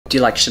Do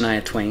you like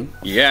Shania Twain?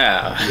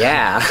 Yeah.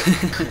 Yeah.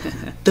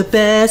 The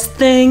best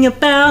thing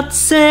about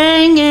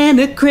singing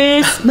at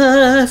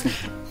Christmas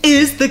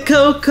is the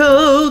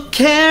Coco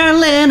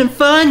caroling and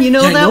fun. You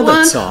know that I know one?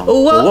 that song.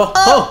 Oh, oh,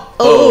 oh,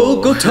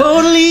 oh, go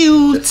totally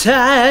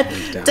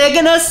Yuletide,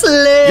 taking a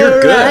sleigh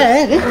You're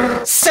ride.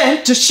 good.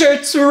 Santa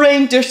shirts,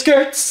 reindeer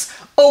skirts.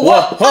 Oh,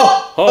 Whoa, whoa,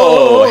 oh,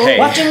 oh, oh, hey.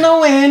 watching the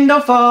window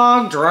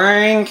fog,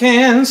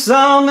 drinking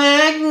some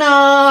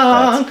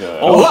eggnog. That's good.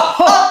 Oh,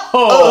 oh,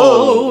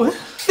 oh,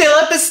 fill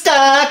up the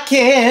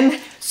stocking,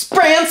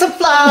 spraying some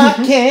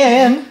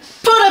flocking,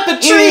 put up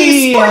a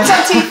tree, sports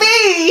on TV.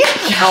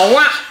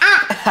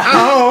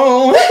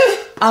 Oh,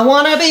 I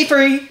wanna be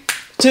free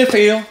to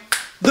feel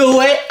the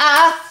way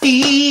I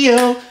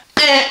feel.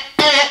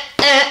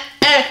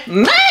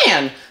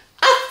 Man,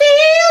 I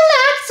feel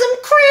like some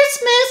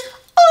Christmas.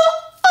 Oh,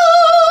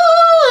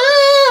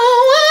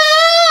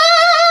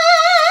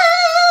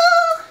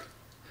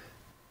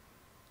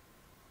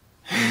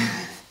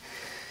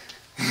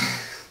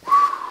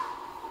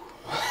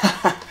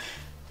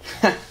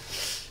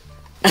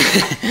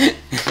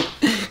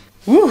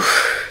 Woo.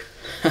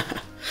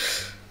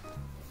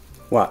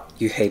 What,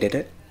 you hated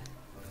it?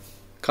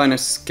 Kinda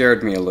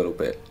scared me a little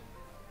bit.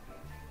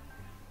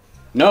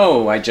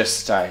 No, I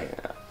just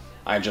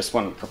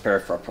wasn't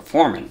prepared for a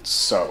performance,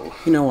 so...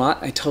 You know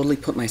what? I totally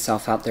put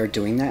myself out there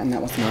doing that, and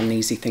that was not an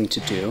easy thing to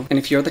do. And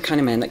if you're the kind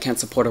of man that can't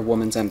support a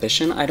woman's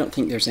ambition, I don't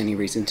think there's any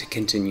reason to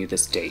continue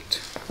this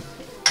date.